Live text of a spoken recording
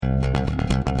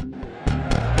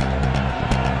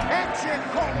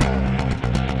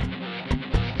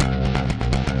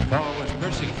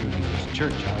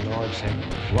church, our Lord said,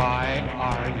 "Why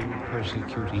are you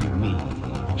persecuting me?"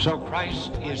 So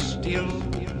Christ is still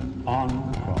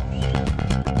on the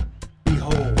cross.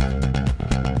 Behold,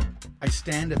 I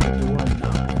stand at the door and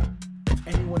knock. If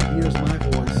anyone hears my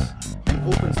voice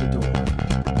and opens the door,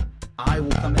 I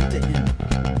will come into him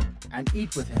and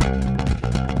eat with him,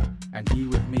 and he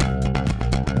with me.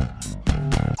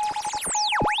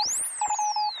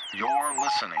 You're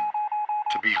listening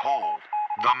to Behold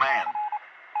the Man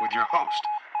with your host,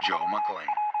 Joe McLean.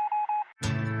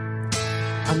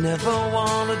 I never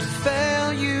wanted to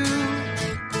fail you,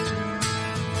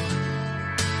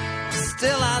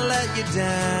 still I let you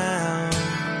down.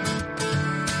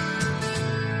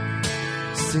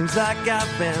 Seems like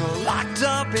I've been locked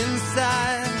up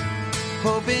inside,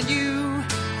 hoping you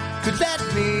could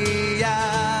let me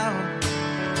out.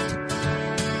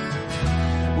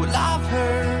 Well, I've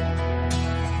heard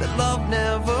that love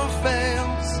never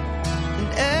fails, and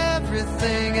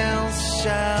everything else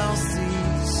shall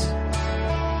cease.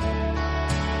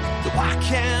 Though I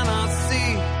cannot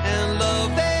see and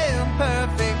love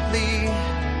imperfectly,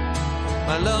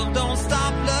 my love don't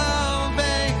stop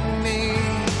loving me.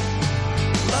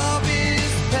 Love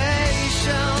is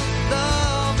patient,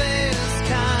 love is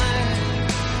kind,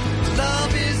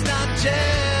 love is not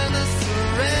jealous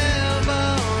or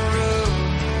ever rude,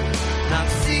 not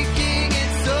seeking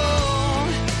its own,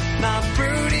 not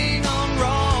brooding on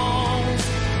wrongs.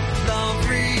 Love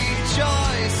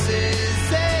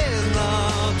rejoices in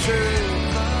the truth.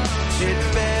 It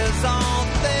bears all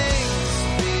things,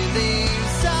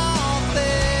 believes all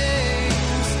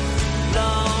things.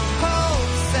 Love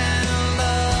hopes and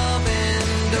love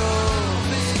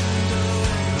endures.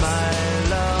 My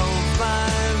love,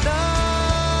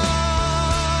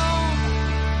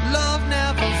 love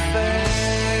never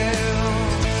fails.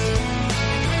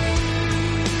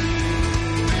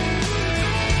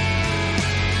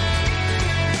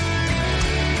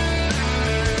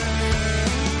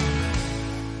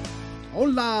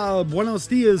 Hola, buenos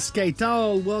dias, ¿qué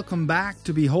tal? Welcome back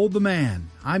to Behold the Man.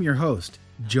 I'm your host,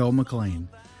 Joe McLean.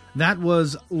 That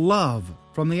was Love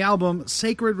from the album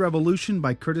Sacred Revolution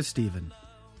by Curtis Stephen.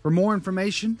 For more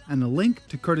information and a link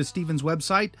to Curtis Stephen's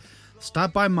website,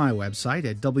 stop by my website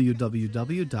at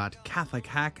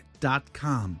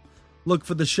www.catholichack.com. Look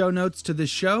for the show notes to this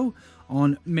show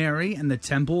on Mary and the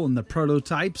Temple and the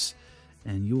Prototypes,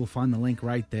 and you will find the link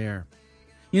right there.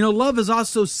 You know, love is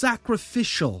also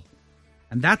sacrificial.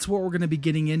 And that's what we're going to be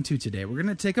getting into today. We're going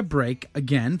to take a break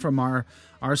again from our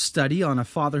study on A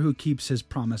Father Who Keeps His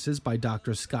Promises by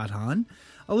Dr. Scott Hahn.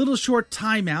 A little short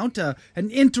timeout, an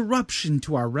interruption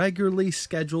to our regularly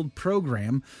scheduled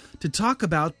program to talk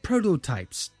about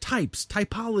prototypes, types,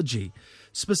 typology,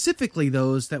 specifically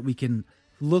those that we can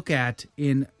look at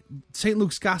in St.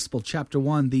 Luke's Gospel, chapter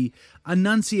 1, the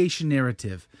Annunciation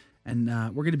narrative. And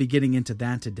we're going to be getting into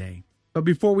that today. But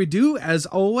before we do, as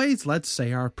always, let's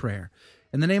say our prayer.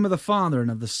 In the name of the Father, and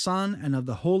of the Son, and of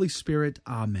the Holy Spirit.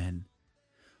 Amen.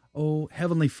 O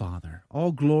Heavenly Father,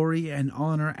 all glory and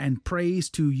honor and praise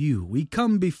to you. We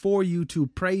come before you to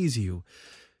praise you.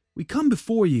 We come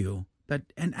before you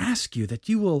and ask you that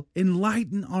you will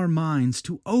enlighten our minds,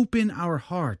 to open our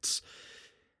hearts,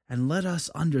 and let us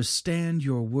understand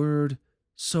your word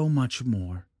so much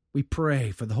more. We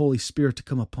pray for the Holy Spirit to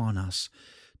come upon us,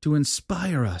 to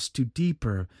inspire us to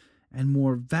deeper and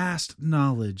more vast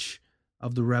knowledge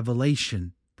of the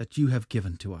revelation that you have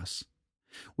given to us.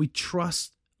 We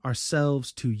trust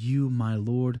ourselves to you, my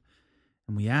Lord,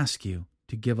 and we ask you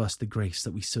to give us the grace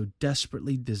that we so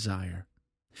desperately desire.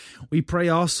 We pray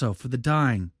also for the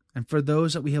dying and for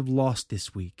those that we have lost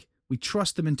this week. We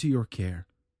trust them into your care,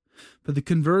 for the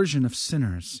conversion of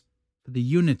sinners, for the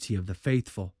unity of the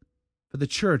faithful, for the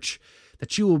church,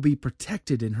 that you will be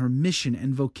protected in her mission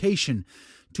and vocation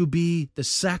to be the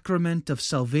sacrament of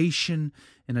salvation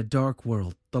in a dark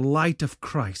world, the light of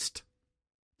Christ.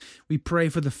 We pray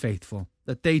for the faithful,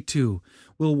 that they too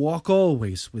will walk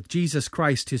always with Jesus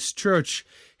Christ, his church,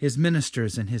 his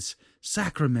ministers, and his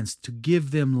sacraments to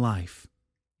give them life.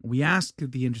 We ask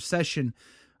the intercession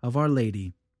of Our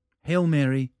Lady. Hail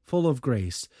Mary, full of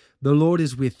grace, the Lord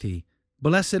is with thee.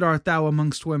 Blessed art thou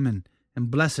amongst women,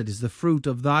 and blessed is the fruit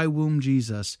of thy womb,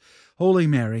 Jesus. Holy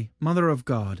Mary, Mother of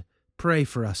God, pray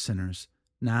for us sinners,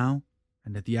 now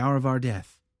and at the hour of our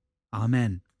death.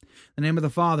 Amen. In the name of the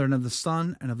Father, and of the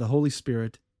Son, and of the Holy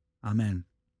Spirit. Amen.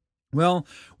 Well,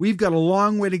 we've got a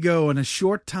long way to go and a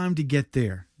short time to get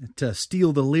there, to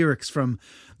steal the lyrics from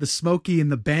the Smokey and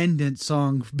the Bandit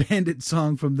song from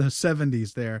the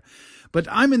 70s there. But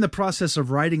I'm in the process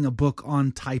of writing a book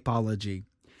on typology.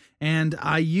 And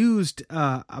I used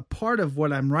a part of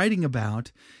what I'm writing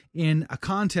about in a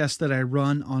contest that I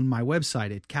run on my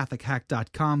website at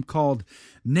CatholicHack.com called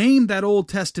Name That Old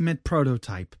Testament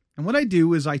Prototype. And what I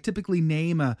do is I typically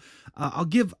I'll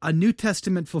give a New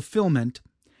Testament fulfillment,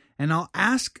 and I'll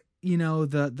ask,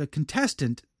 the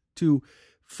contestant to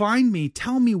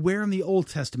tell me where in the Old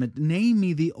Testament, name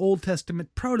me the Old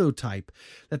Testament prototype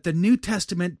that the New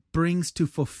Testament brings to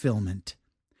fulfillment.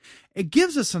 It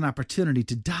gives us an opportunity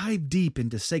to dive deep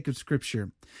into sacred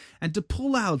scripture and to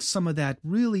pull out some of that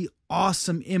really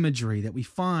awesome imagery that we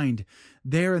find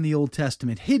there in the Old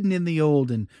Testament, hidden in the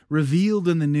Old and revealed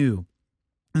in the New.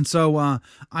 And so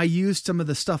I used some of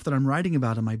the stuff that I'm writing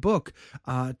about in my book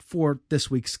for this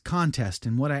week's contest.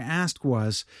 And what I asked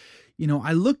was,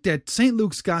 I looked at St.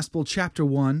 Luke's Gospel, chapter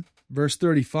 1, verse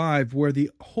 35, where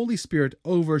the Holy Spirit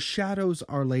overshadows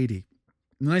Our Lady.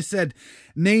 And I said,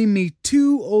 name me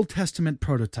 2 Old Testament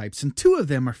prototypes. And 2 of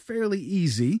them are fairly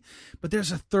easy, but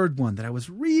there's a third one that I was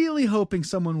really hoping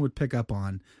someone would pick up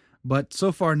on. But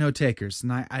so far, no takers.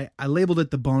 And I labeled it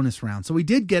the bonus round. So we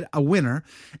did get a winner,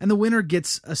 and the winner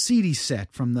gets a CD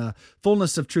set from the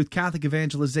Fullness of Truth Catholic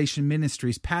Evangelization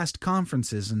Ministries past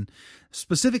conferences. And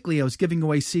specifically, I was giving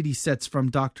away CD sets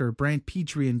from Dr. Brant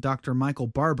Petrie and Dr. Michael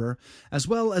Barber, as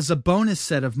well as a bonus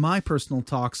set of my personal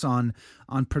talks on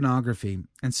pornography.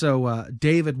 And so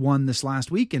David won this last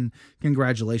week, and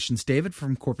congratulations, David,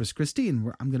 from Corpus Christi.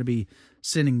 And I'm going to be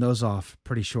sending those off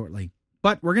pretty shortly.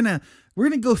 But we're gonna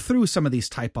go through some of these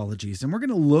typologies, and we're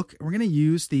gonna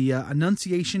use the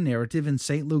Annunciation narrative in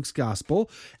St. Luke's Gospel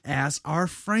as our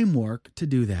framework to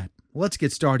do that. Let's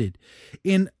get started.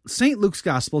 In St. Luke's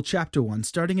Gospel, chapter 1,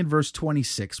 starting in verse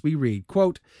 26, we read,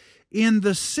 quote, "In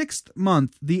the 6th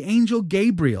month, the angel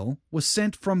Gabriel was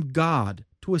sent from God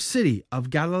to a city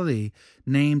of Galilee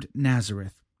named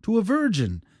Nazareth, to a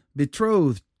virgin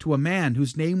betrothed to a man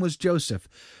whose name was Joseph,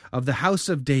 of the house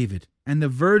of David, and the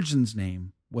virgin's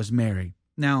name was Mary."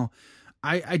 Now,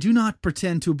 I do not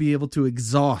pretend to be able to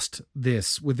exhaust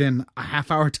this within a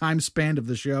half-hour time span of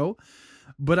the show,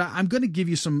 but I'm going to give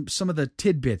you some of the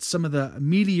tidbits, some of the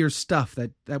meatier stuff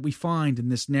that we find in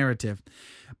this narrative.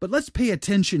 But let's pay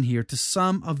attention here to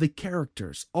some of the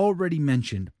characters already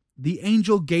mentioned. The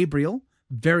angel Gabriel,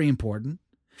 very important.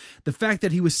 The fact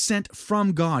that he was sent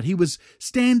from God. He was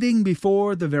standing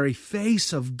before the very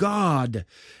face of God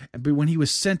when he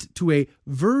was sent to a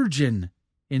virgin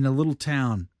in a little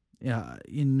town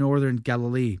in northern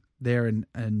Galilee, there in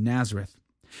Nazareth.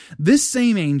 This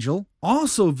same angel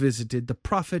also visited the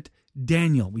prophet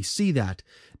Daniel. We see that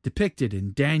depicted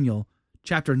in Daniel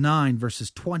chapter 9, verses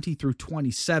 20 through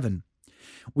 27.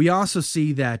 We also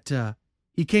see that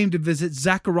he came to visit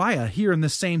Zechariah here in the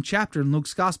same chapter in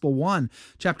Luke's Gospel 1,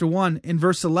 chapter 1, in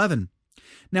verse 11.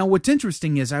 Now, what's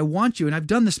interesting is I want you, and I've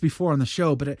done this before on the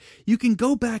show, but you can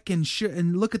go back and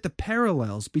look at the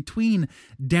parallels between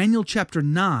Daniel chapter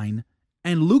 9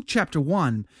 and Luke chapter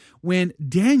 1, when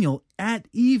Daniel, at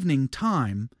evening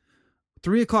time,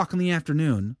 3 o'clock in the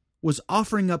afternoon, was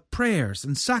offering up prayers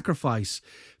and sacrifice,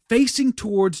 facing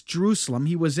towards Jerusalem.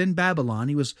 He was in Babylon.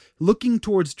 He was looking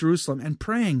towards Jerusalem and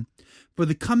praying for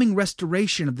the coming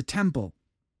restoration of the temple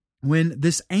when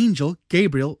this angel,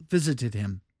 Gabriel, visited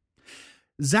him.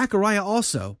 Zechariah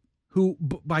also, who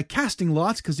by casting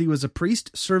lots, because he was a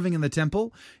priest serving in the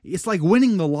temple, it's like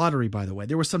winning the lottery, by the way.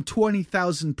 There were some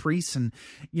 20,000 priests, and,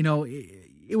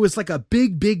 it was like a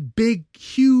big,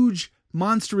 huge,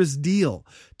 monstrous deal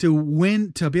to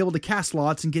win, to be able to cast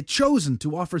lots and get chosen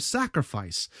to offer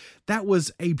sacrifice. That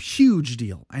was a huge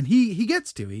deal, and he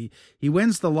gets to. He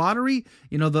wins the lottery,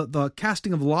 the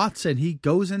casting of lots, and he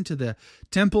goes into the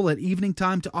temple at evening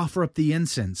time to offer up the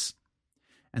incense.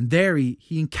 And there he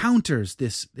encounters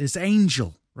this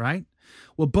angel, right?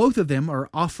 Well, both of them are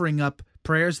offering up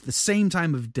prayers at the same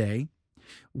time of day.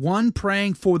 One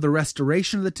praying for the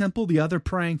restoration of the temple, the other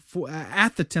praying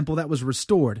at the temple that was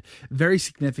restored. Very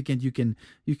significant. You can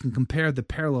compare the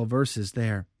parallel verses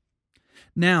there.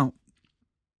 Now,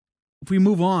 if we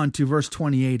move on to verse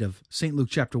 28 of St. Luke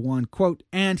chapter 1, quote,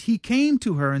 "And he came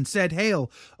to her and said,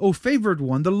 'Hail, O favored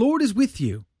one, the Lord is with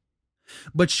you.'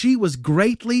 But she was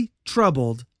greatly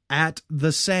troubled at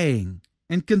the saying,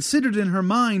 and considered in her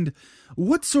mind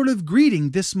what sort of greeting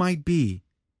this might be."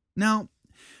 Now,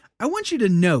 I want you to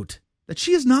note that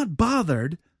she is not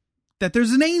bothered that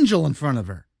there's an angel in front of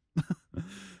her.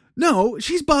 No,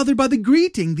 she's bothered by the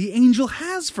greeting the angel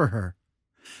has for her.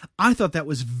 I thought that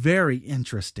was very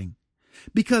interesting,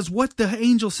 because what the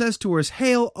angel says to her is,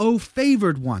 "Hail, O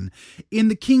favored one." In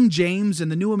the King James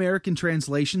and the New American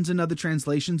translations and other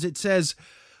translations, it says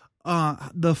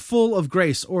the full of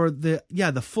grace, or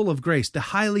the full of grace, the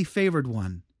highly favored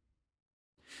one.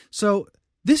 So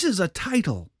this is a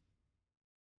title.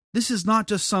 This is not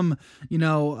just some,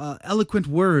 eloquent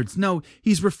words. No,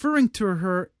 he's referring to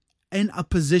her in a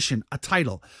position, a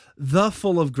title, the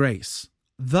full of grace,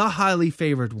 the highly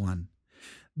favored one.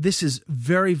 This is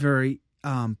very, very,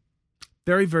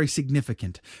 very, very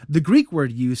significant. The Greek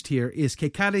word used here is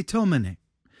kekaritomene.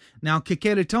 Now,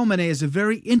 kekaritomene is a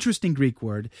very interesting Greek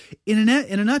word. In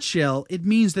a nutshell, it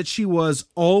means that she was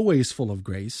always full of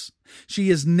grace. She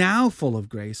is now full of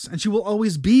grace, and she will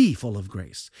always be full of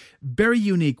grace. Very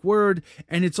unique word,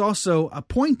 and it's also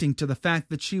pointing to the fact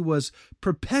that she was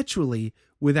perpetually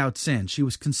without sin. She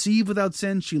was conceived without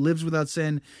sin, she lives without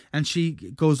sin, and she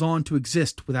goes on to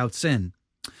exist without sin.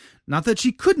 Not that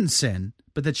she couldn't sin,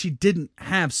 but that she didn't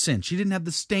have sin. She didn't have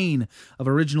the stain of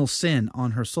original sin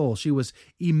on her soul. She was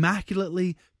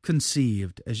immaculately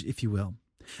conceived, if you will.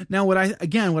 Now, what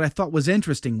I thought was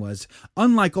interesting was,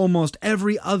 unlike almost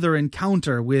every other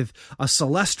encounter with a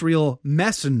celestial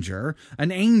messenger,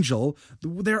 an angel,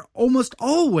 they're almost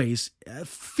always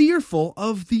fearful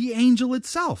of the angel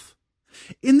itself.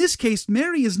 In this case,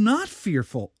 Mary is not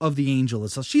fearful of the angel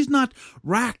itself. She's not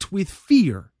racked with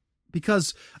fear,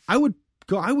 because I would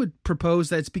propose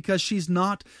that it's because she's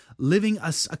not living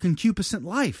a concupiscent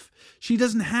life. She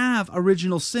doesn't have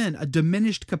original sin, a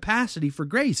diminished capacity for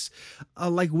grace,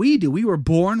 like we do. We were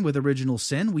born with original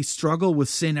sin. We struggle with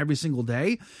sin every single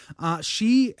day.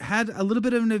 She had a little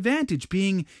bit of an advantage,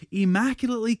 being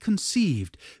immaculately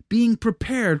conceived, being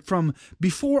prepared from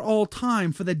before all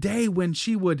time for the day when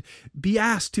she would be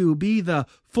asked to be the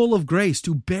full of grace,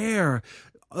 to bear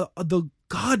the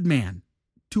God-man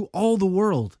to all the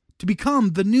world, to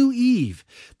become the new Eve,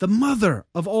 the mother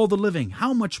of all the living.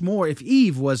 How much more if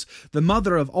Eve was the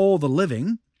mother of all the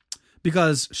living,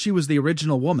 because she was the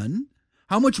original woman,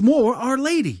 how much more Our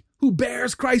Lady, who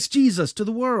bears Christ Jesus to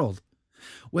the world?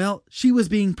 Well, she was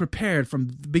being prepared from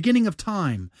the beginning of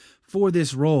time for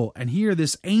this role, and here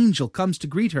this angel comes to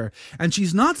greet her, and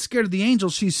she's not scared of the angel,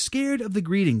 she's scared of the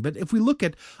greeting. But if we look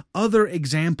at other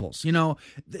examples,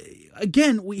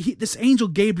 this angel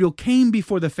Gabriel came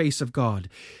before the face of God.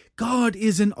 God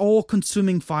is an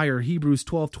all-consuming fire, Hebrews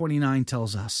 12:29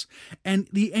 tells us. And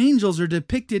the angels are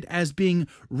depicted as being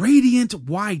radiant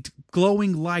white,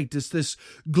 glowing light. It's this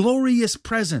glorious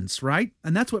presence, right?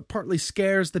 And that's what partly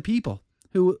scares the people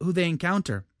who they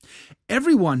encounter.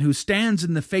 Everyone who stands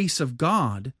in the face of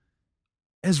God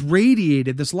has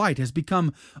radiated this light, has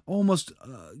become almost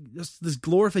this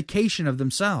glorification of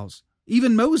themselves.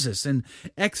 Even Moses in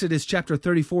Exodus chapter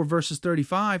 34, verses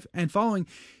 35 and following,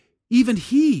 even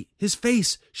his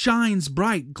face shines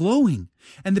bright, glowing,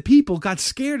 and the people got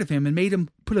scared of him and made him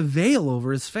put a veil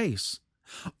over his face.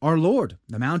 Our Lord,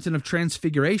 the mountain of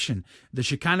transfiguration, the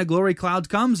Shekinah glory cloud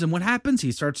comes, and what happens?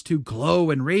 He starts to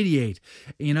glow and radiate,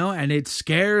 and it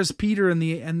scares Peter and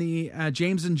the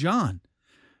James and John.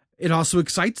 It also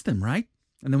excites them, right?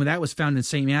 And then that was found in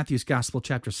St. Matthew's Gospel,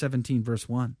 chapter 17, verse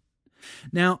 1.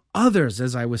 Now, others,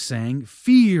 as I was saying,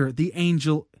 fear the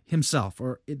angel himself,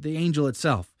 or the angel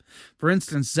itself. For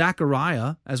instance,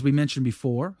 Zechariah, as we mentioned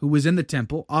before, who was in the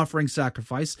temple offering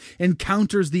sacrifice,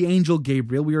 encounters the angel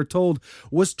Gabriel, we are told,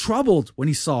 was troubled when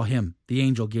he saw him, the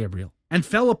angel Gabriel, and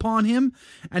fell upon him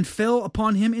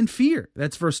in fear.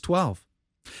 That's verse 12.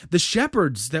 The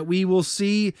shepherds that we will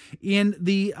see in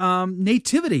the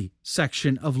nativity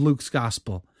section of Luke's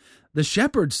gospel, the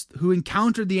shepherds who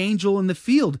encountered the angel in the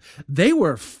field, they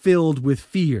were filled with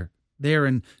fear, there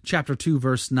in chapter 2,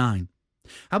 verse 9.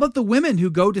 How about the women who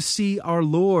go to see our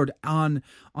Lord on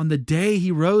the day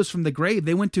he rose from the grave?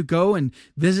 They went to go and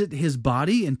visit his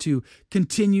body and to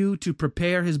continue to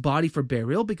prepare his body for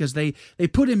burial, because they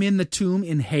put him in the tomb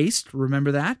in haste.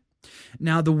 Remember that?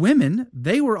 Now, the women,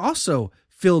 they were also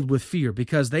filled with fear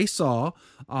because they saw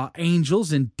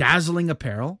angels in dazzling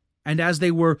apparel. And as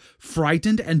they were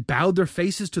frightened and bowed their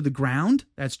faces to the ground,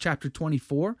 that's chapter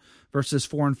 24, verses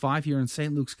 4 and 5 here in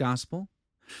St. Luke's Gospel.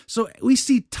 So we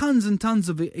see tons and tons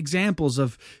of examples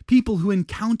of people who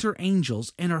encounter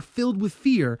angels and are filled with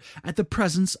fear at the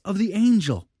presence of the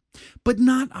angel. But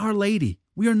not Our Lady.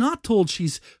 We are not told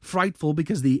she's frightful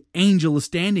because the angel is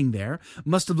standing there,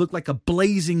 must have looked like a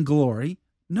blazing glory.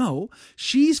 No,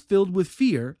 she's filled with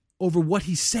fear over what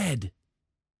he said.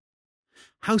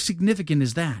 How significant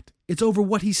is that? It's over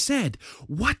what he said.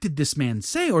 What did this man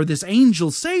say, or this angel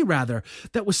say, rather,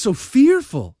 that was so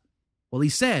fearful? Well, he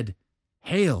said,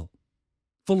 "Hail,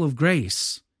 full of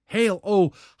grace. Hail,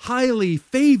 O highly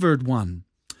favored one."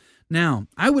 Now,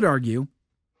 I would argue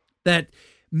that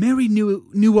Mary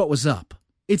knew what was up.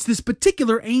 It's this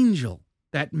particular angel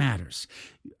that matters.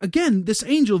 Again, this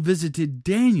angel visited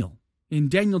Daniel. In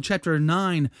Daniel chapter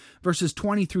 9, verses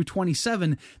 20 through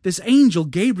 27, this angel,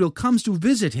 Gabriel, comes to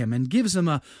visit him and gives him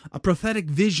a prophetic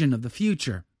vision of the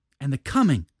future and the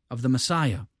coming of the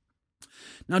Messiah.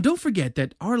 Now, don't forget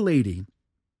that Our Lady,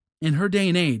 in her day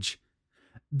and age,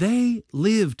 they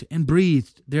lived and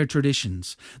breathed their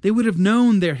traditions. They would have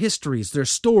known their histories, their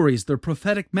stories, their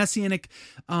prophetic messianic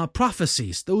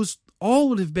prophecies. Those all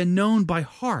would have been known by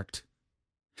heart.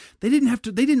 They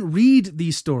didn't read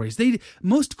these stories.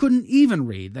 Most couldn't even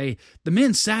read. The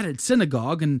men sat at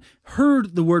synagogue and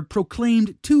heard the word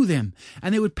proclaimed to them,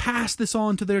 and they would pass this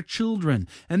on to their children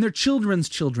and their children's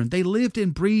children. They lived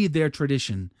and breathed their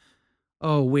tradition.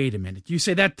 Oh, wait a minute. You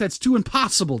say that's too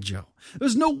impossible, Joe.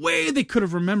 There's no way they could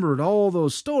have remembered all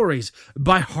those stories.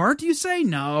 By heart, you say?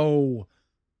 No.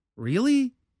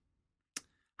 Really?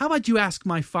 How about you ask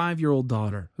my 5-year-old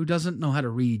daughter, who doesn't know how to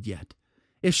read yet,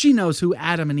 if she knows who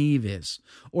Adam and Eve is,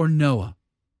 or Noah,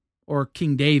 or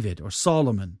King David, or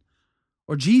Solomon,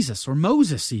 or Jesus, or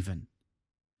Moses even.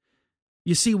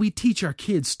 You see, we teach our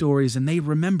kids stories, and they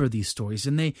remember these stories,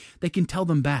 and they can tell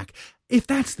them back. If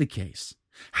that's the case,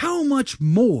 how much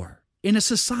more in a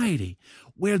society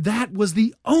where that was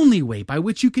the only way by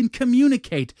which you can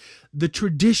communicate the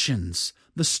traditions,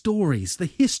 the stories, the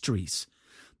histories,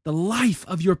 the life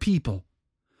of your people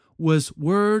was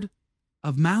word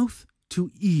of mouth to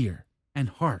ear and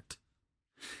heart.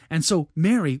 And so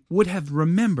Mary would have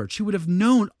remembered, she would have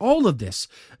known all of this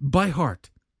by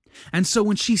heart. And so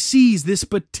when she sees this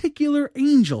particular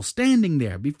angel standing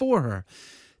there before her,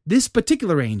 this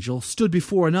particular angel stood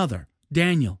before another,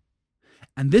 Daniel,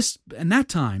 and that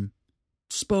time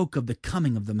spoke of the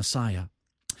coming of the Messiah.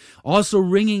 Also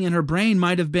ringing in her brain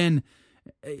might have been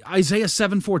Isaiah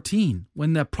 7:14,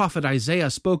 when the prophet Isaiah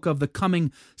spoke of the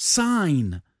coming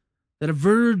sign, that a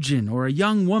virgin, or a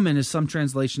young woman, as some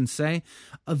translations say,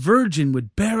 a virgin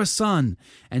would bear a son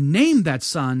and name that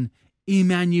son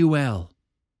Emmanuel.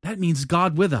 That means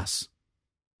God with us.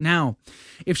 Now,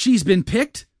 if she's been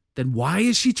picked, then why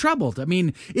is she troubled? I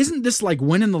mean, isn't this like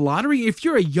winning the lottery? If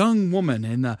you're a young woman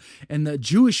in the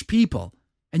Jewish people,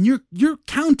 and you're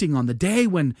counting on the day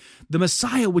when the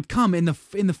Messiah would come in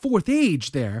the fourth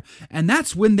age there, and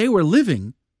that's when they were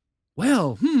living,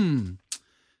 well,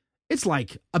 it's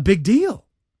like a big deal.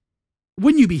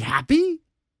 Wouldn't you be happy?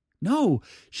 No,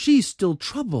 she's still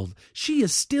troubled. She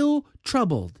is still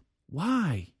troubled.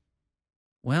 Why?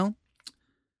 Well,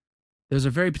 there's a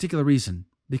very particular reason.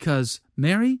 Because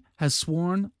Mary has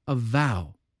sworn a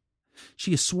vow.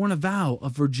 She has sworn a vow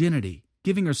of virginity,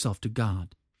 giving herself to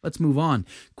God. Let's move on.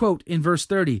 Quote in verse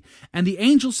 30, "And the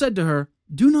angel said to her,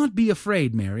 'Do not be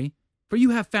afraid, Mary, for you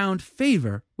have found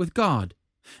favor with God.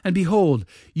 And behold,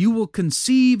 you will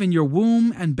conceive in your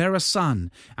womb and bear a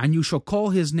son, and you shall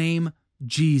call his name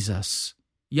Jesus.'"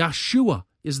 Yeshua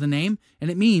is the name, and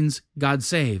it means God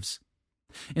saves.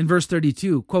 In verse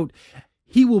 32, quote,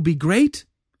 "He will be great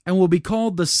and will be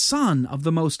called the Son of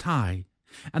the Most High.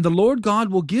 And the Lord God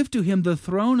will give to him the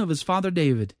throne of his father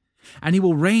David, and he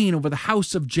will reign over the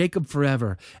house of Jacob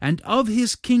forever, and of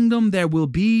his kingdom there will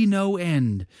be no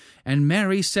end." And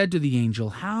Mary said to the angel,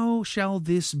 "How shall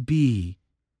this be,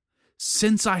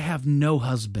 since I have no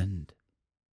husband?"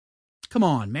 Come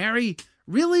on, Mary,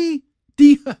 really?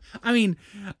 I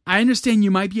understand you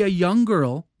might be a young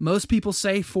girl. Most people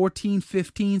say 14,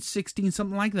 15, 16,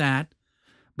 something like that.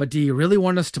 But do you really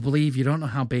want us to believe you don't know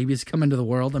how babies come into the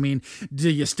world? I mean, do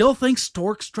you still think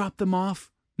storks drop them off?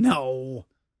 No.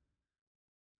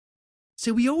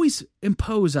 See, we always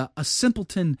impose a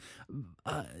simpleton,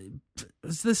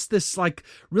 this like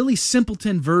really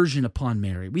simpleton version upon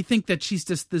Mary. We think that she's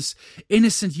just this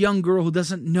innocent young girl who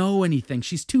doesn't know anything.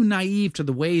 She's too naive to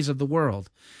the ways of the world.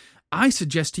 I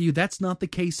suggest to you that's not the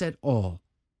case at all.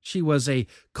 She was a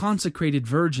consecrated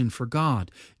virgin for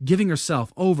God, giving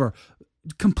herself over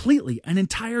completely, an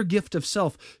entire gift of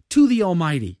self to the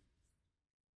Almighty.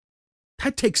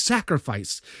 That takes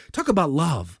sacrifice. Talk about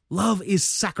love. Love is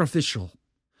sacrificial.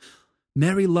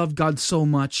 Mary loved God so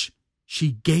much,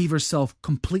 she gave herself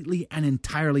completely and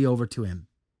entirely over to him.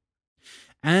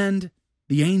 And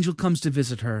the angel comes to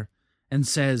visit her and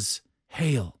says,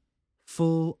 "Hail,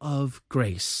 full of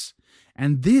grace."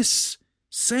 And this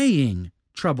saying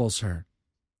troubles her.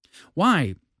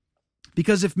 Why?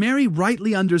 Because if Mary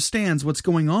rightly understands what's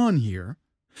going on here,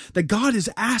 that God is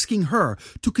asking her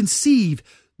to conceive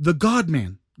the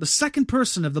God-man, the second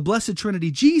person of the Blessed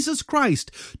Trinity, Jesus Christ,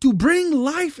 to bring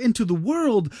life into the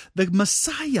world, the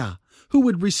Messiah, who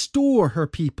would restore her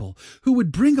people, who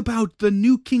would bring about the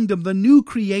new kingdom, the new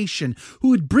creation, who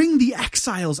would bring the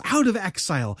exiles out of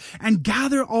exile and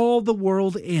gather all the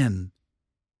world in.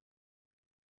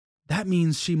 That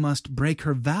means she must break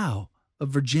her vow of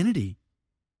virginity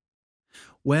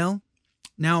Well,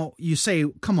 now you say,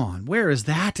 come on, where is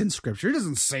that in Scripture? It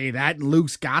doesn't say that in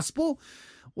Luke's Gospel.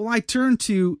 Well, I turn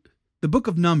to the book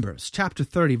of Numbers, chapter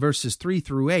 30, verses 3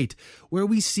 through 8, where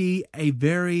we see a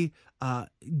very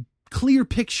clear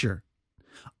picture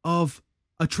of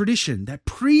a tradition that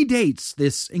predates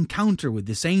this encounter with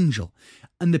this angel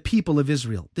and the people of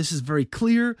Israel. This is very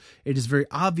clear. It is very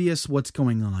obvious what's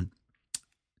going on.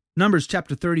 Numbers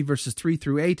chapter 30, verses 3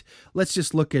 through 8. Let's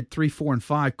just look at 3, 4, and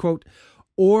 5. Quote,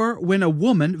 "Or when a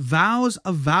woman vows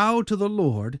a vow to the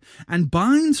Lord and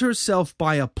binds herself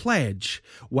by a pledge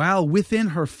while within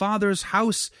her father's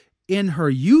house in her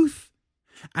youth,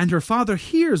 and her father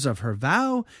hears of her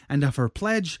vow and of her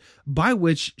pledge by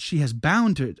which she has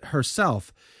bound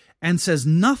herself, and says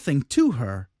nothing to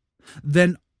her,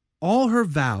 then all her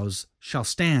vows shall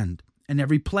stand, and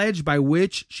every pledge by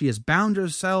which she has bound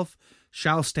herself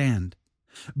shall stand.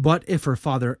 But if her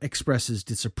father expresses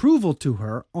disapproval to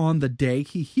her on the day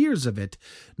he hears of it,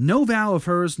 no vow of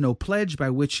hers, no pledge by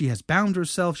which she has bound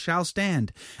herself shall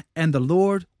stand, and the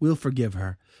Lord will forgive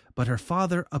her. But her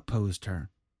father opposed her."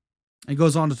 It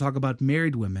goes on to talk about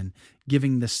married women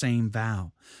giving the same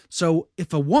vow. So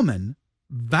if a woman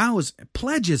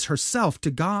pledges herself to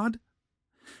God,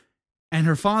 and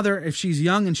her father, if she's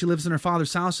young and she lives in her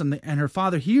father's house, and her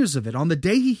father hears of it, on the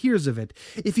day he hears of it,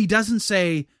 if he doesn't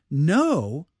say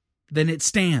no, then it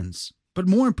stands. But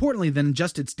more importantly than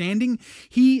just it standing,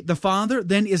 the father,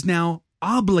 then is now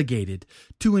obligated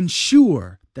to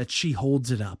ensure that she holds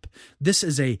it up. This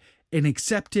is an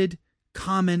accepted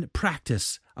common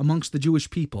practice amongst the Jewish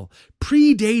people,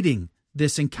 predating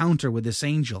this encounter with this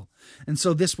angel. And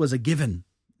so this was a given.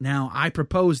 Now, I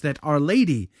propose that Our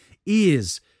Lady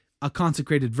is a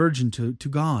consecrated virgin to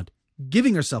God,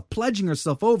 giving herself, pledging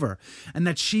herself over, and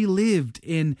that she lived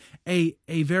in a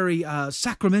very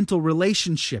sacramental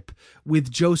relationship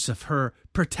with Joseph, her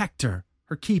protector,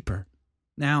 her keeper.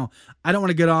 Now, I don't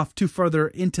want to get off too further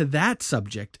into that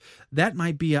subject. That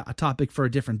might be a topic for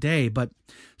a different day. But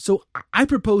so I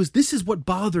propose this is what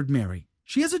bothered Mary.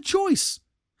 She has a choice.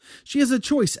 She has a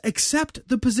choice. Accept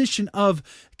the position of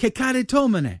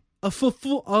kekaritomene,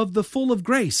 of the full of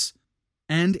grace,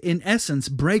 and in essence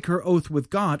break her oath with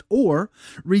God, or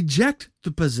reject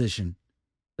the position,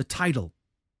 the title,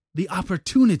 the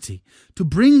opportunity to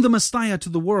bring the Messiah to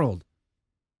the world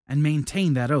and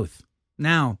maintain that oath.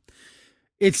 Now,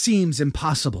 it seems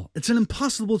impossible. It's an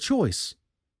impossible choice.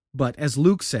 But as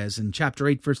Luke says in chapter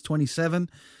 8, verse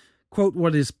 27, quote,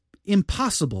 "What is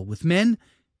impossible with men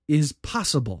is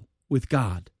possible with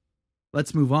God."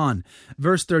 Let's move on.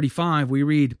 Verse 35, we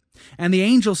read, "And the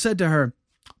angel said to her,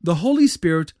 'The Holy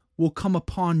Spirit will come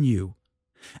upon you,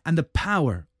 and the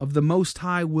power of the Most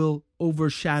High will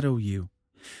overshadow you.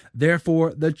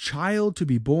 Therefore, the child to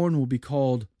be born will be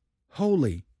called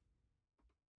Holy,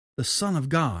 the Son of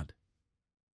God.'"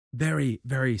 Very,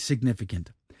 very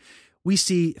significant. We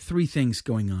see three things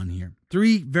going on here.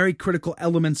 Three very critical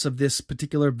elements of this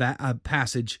particular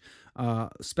passage,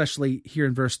 especially here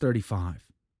in verse 35.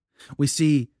 We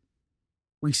see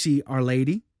Our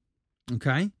Lady,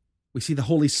 okay? We see the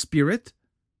Holy Spirit.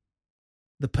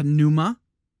 The pneuma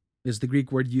is the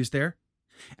Greek word used there.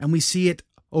 And we see it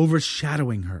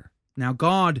overshadowing her. Now,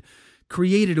 God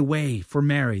created a way for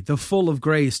Mary, the full of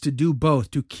grace, to do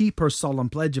both, to keep her solemn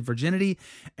pledge of virginity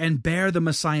and bear the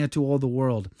Messiah to all the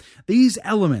world. These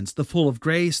elements, the full of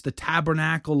grace, the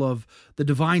tabernacle of the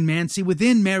divine man, see,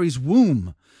 within Mary's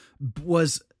womb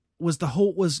was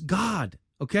God,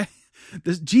 okay?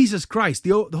 Jesus Christ,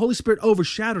 the Holy Spirit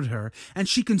overshadowed her, and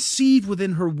she conceived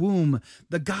within her womb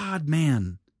the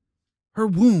God-man. Her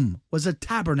womb was a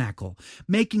tabernacle,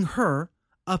 making her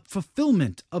a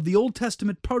fulfillment of the Old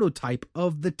Testament prototype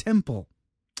of the temple.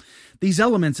 These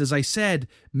elements, as I said,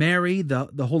 Mary,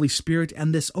 the Holy Spirit,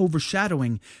 and this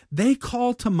overshadowing, they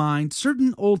call to mind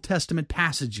certain Old Testament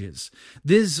passages.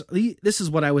 This is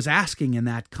what I was asking in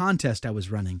that contest I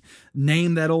was running.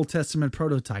 Name that Old Testament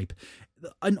prototype.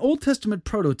 An Old Testament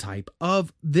prototype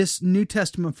of this New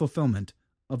Testament fulfillment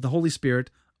of the Holy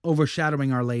Spirit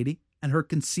overshadowing Our Lady and her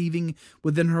conceiving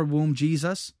within her womb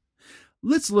Jesus.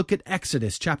 Let's look at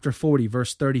Exodus chapter 40,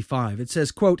 verse 35. It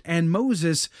says, quote, "And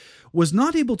Moses was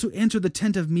not able to enter the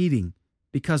tent of meeting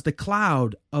because the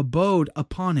cloud abode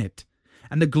upon it,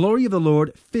 and the glory of the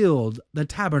Lord filled the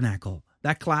tabernacle."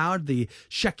 That cloud, the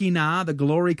Shekinah, the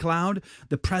glory cloud,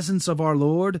 the presence of our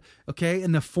Lord, okay,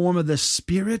 in the form of the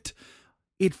Spirit,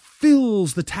 it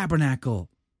fills the tabernacle.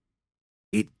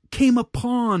 It came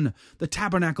upon the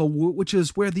tabernacle, which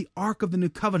is where the Ark of the New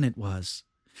Covenant was.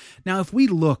 Now, if we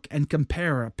look and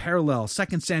compare a parallel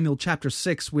 2 Samuel chapter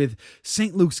 6 with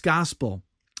St. Luke's Gospel,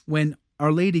 when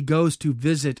Our Lady goes to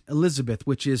visit Elizabeth,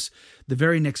 which is the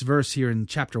very next verse here in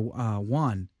chapter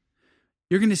 1,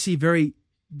 you're going to see very,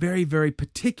 very, very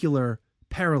particular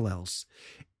parallels.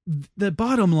 The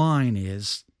bottom line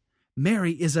is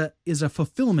Mary is a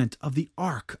fulfillment of the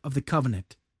Ark of the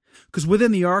Covenant, because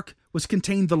within the Ark was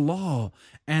contained the law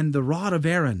and the rod of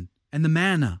Aaron and the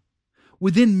manna.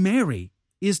 Within Mary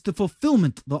is the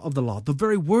fulfillment of the law, the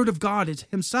very word of God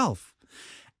himself.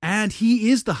 And he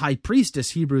is the high priest,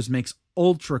 as Hebrews makes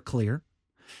ultra clear.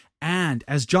 And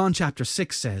as John chapter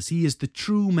 6 says, he is the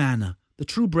true manna, the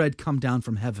true bread come down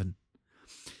from heaven.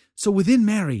 So within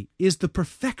Mary is the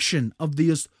perfection of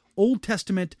these Old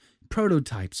Testament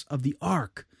prototypes of the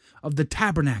ark, of the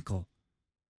tabernacle.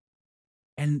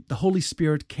 And the Holy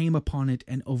Spirit came upon it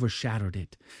and overshadowed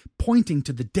it, pointing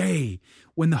to the day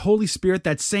when the Holy Spirit,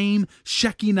 that same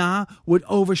Shekinah, would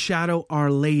overshadow Our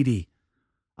Lady,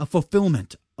 a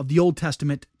fulfillment of the Old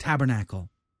Testament tabernacle.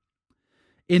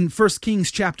 In 1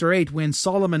 Kings chapter 8, when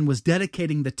Solomon was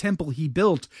dedicating the temple he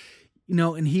built,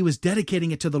 and he was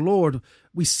dedicating it to the Lord,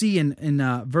 we see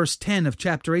in verse 10 of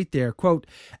chapter 8 there, quote,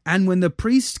 "And when the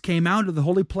priest came out of the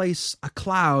holy place, a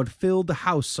cloud filled the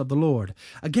house of the Lord."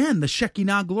 Again, the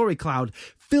Shekinah glory cloud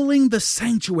filling the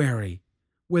sanctuary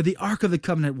where the Ark of the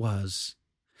Covenant was.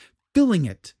 Filling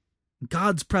it.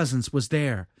 God's presence was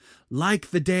there.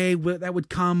 Like the day that would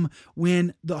come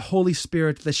when the Holy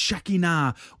Spirit, the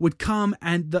Shekinah, would come,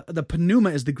 and the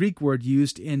pneuma is the Greek word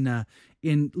used in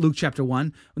Luke chapter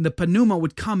 1, when the pneuma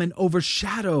would come and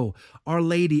overshadow Our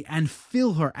Lady and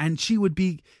fill her, and she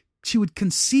would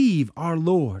conceive our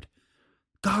Lord,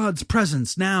 God's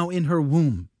presence now in her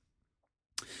womb.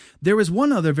 There is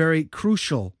one other very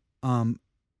crucial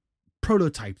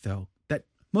prototype, though, that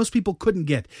most people couldn't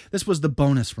get. This was the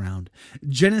bonus round.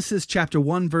 Genesis chapter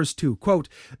 1, verse 2, quote,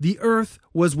 "The earth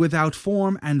was without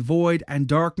form and void, and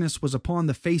darkness was upon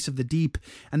the face of the deep,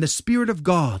 and the Spirit of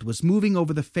God was moving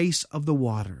over the face of the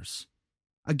waters."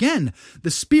 Again,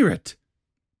 the Spirit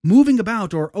moving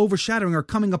about or overshadowing or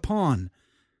coming upon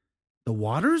the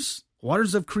waters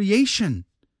of creation.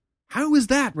 How is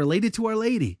that related to Our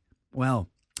Lady? Well,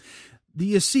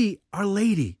 you see, Our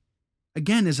Lady,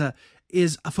 again, is a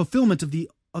fulfillment of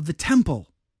the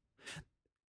temple.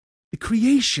 The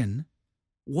creation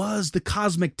was the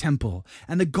cosmic temple,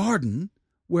 and the garden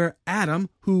where Adam,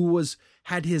 who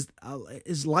had his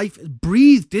life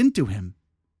breathed into him,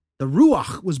 the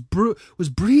Ruach was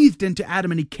breathed into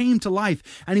Adam, and he came to life,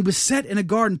 and he was set in a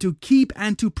garden to keep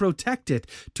and to protect it,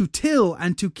 to till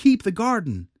and to keep the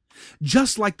garden.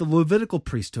 Just like the Levitical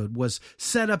priesthood was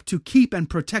set up to keep and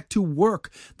protect, to work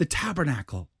the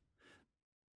tabernacle.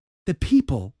 The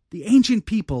people, the ancient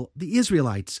people, the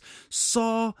Israelites,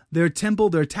 saw their temple,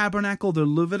 their tabernacle, their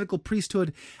Levitical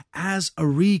priesthood as a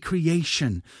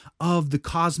recreation of the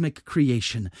cosmic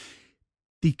creation.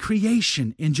 The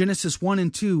creation in Genesis 1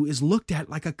 and 2 is looked at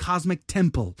like a cosmic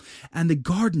temple, and the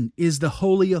garden is the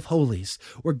Holy of Holies,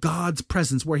 where God's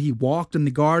presence, where he walked in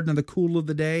the garden in the cool of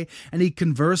the day, and he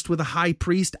conversed with the high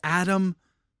priest, Adam.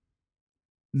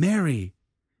 Mary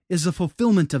is a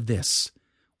fulfillment of this,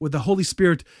 where the Holy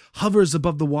Spirit hovers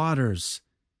above the waters.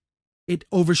 It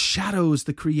overshadows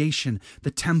the creation, the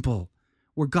temple,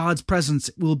 where God's presence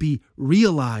will be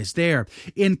realized there.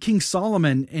 In King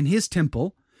Solomon, in his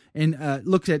temple, and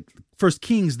looked at 1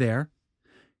 Kings there,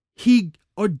 he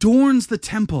adorns the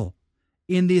temple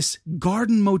in this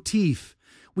garden motif.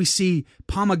 We see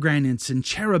pomegranates and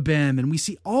cherubim, and we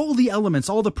see all the elements,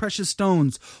 all the precious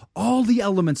stones, all the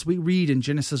elements we read in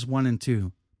Genesis 1 and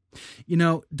 2.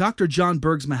 Dr. John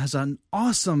Bergsma has an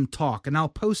awesome talk, and I'll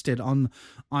post it on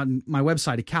my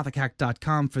website at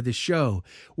CatholicHack.com for this show,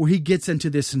 where he gets into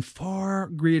this in far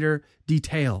greater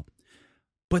detail.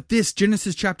 But this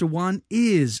Genesis chapter 1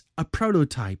 is a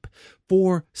prototype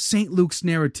for St. Luke's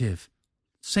narrative.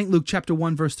 St. Luke chapter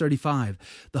 1, verse 35,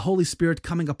 the Holy Spirit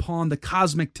coming upon the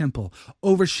cosmic temple,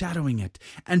 overshadowing it,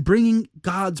 and bringing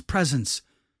God's presence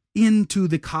into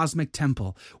the cosmic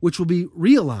temple, which will be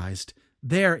realized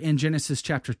there in Genesis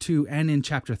chapter 2 and in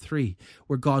chapter 3,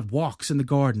 where God walks in the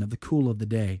garden of the cool of the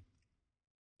day.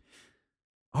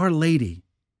 Our Lady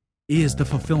is the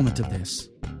fulfillment of this.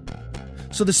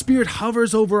 So the Spirit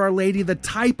hovers over Our Lady, the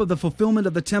type of the fulfillment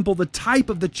of the temple, the type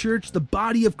of the church, the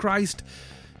body of Christ,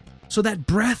 so that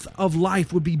breath of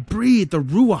life would be breathed, the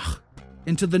Ruach,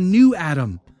 into the new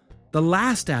Adam, the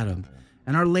last Adam.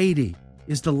 And Our Lady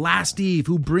is the last Eve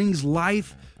who brings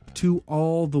life to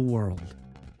all the world.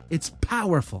 It's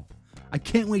powerful. I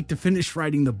can't wait to finish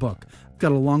writing the book. I've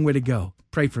got a long way to go.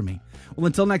 Pray for me. Well,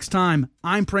 until next time,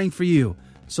 I'm praying for you,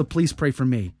 so please pray for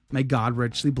me. May God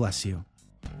richly bless you.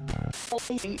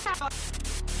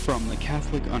 From the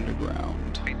Catholic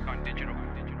Underground.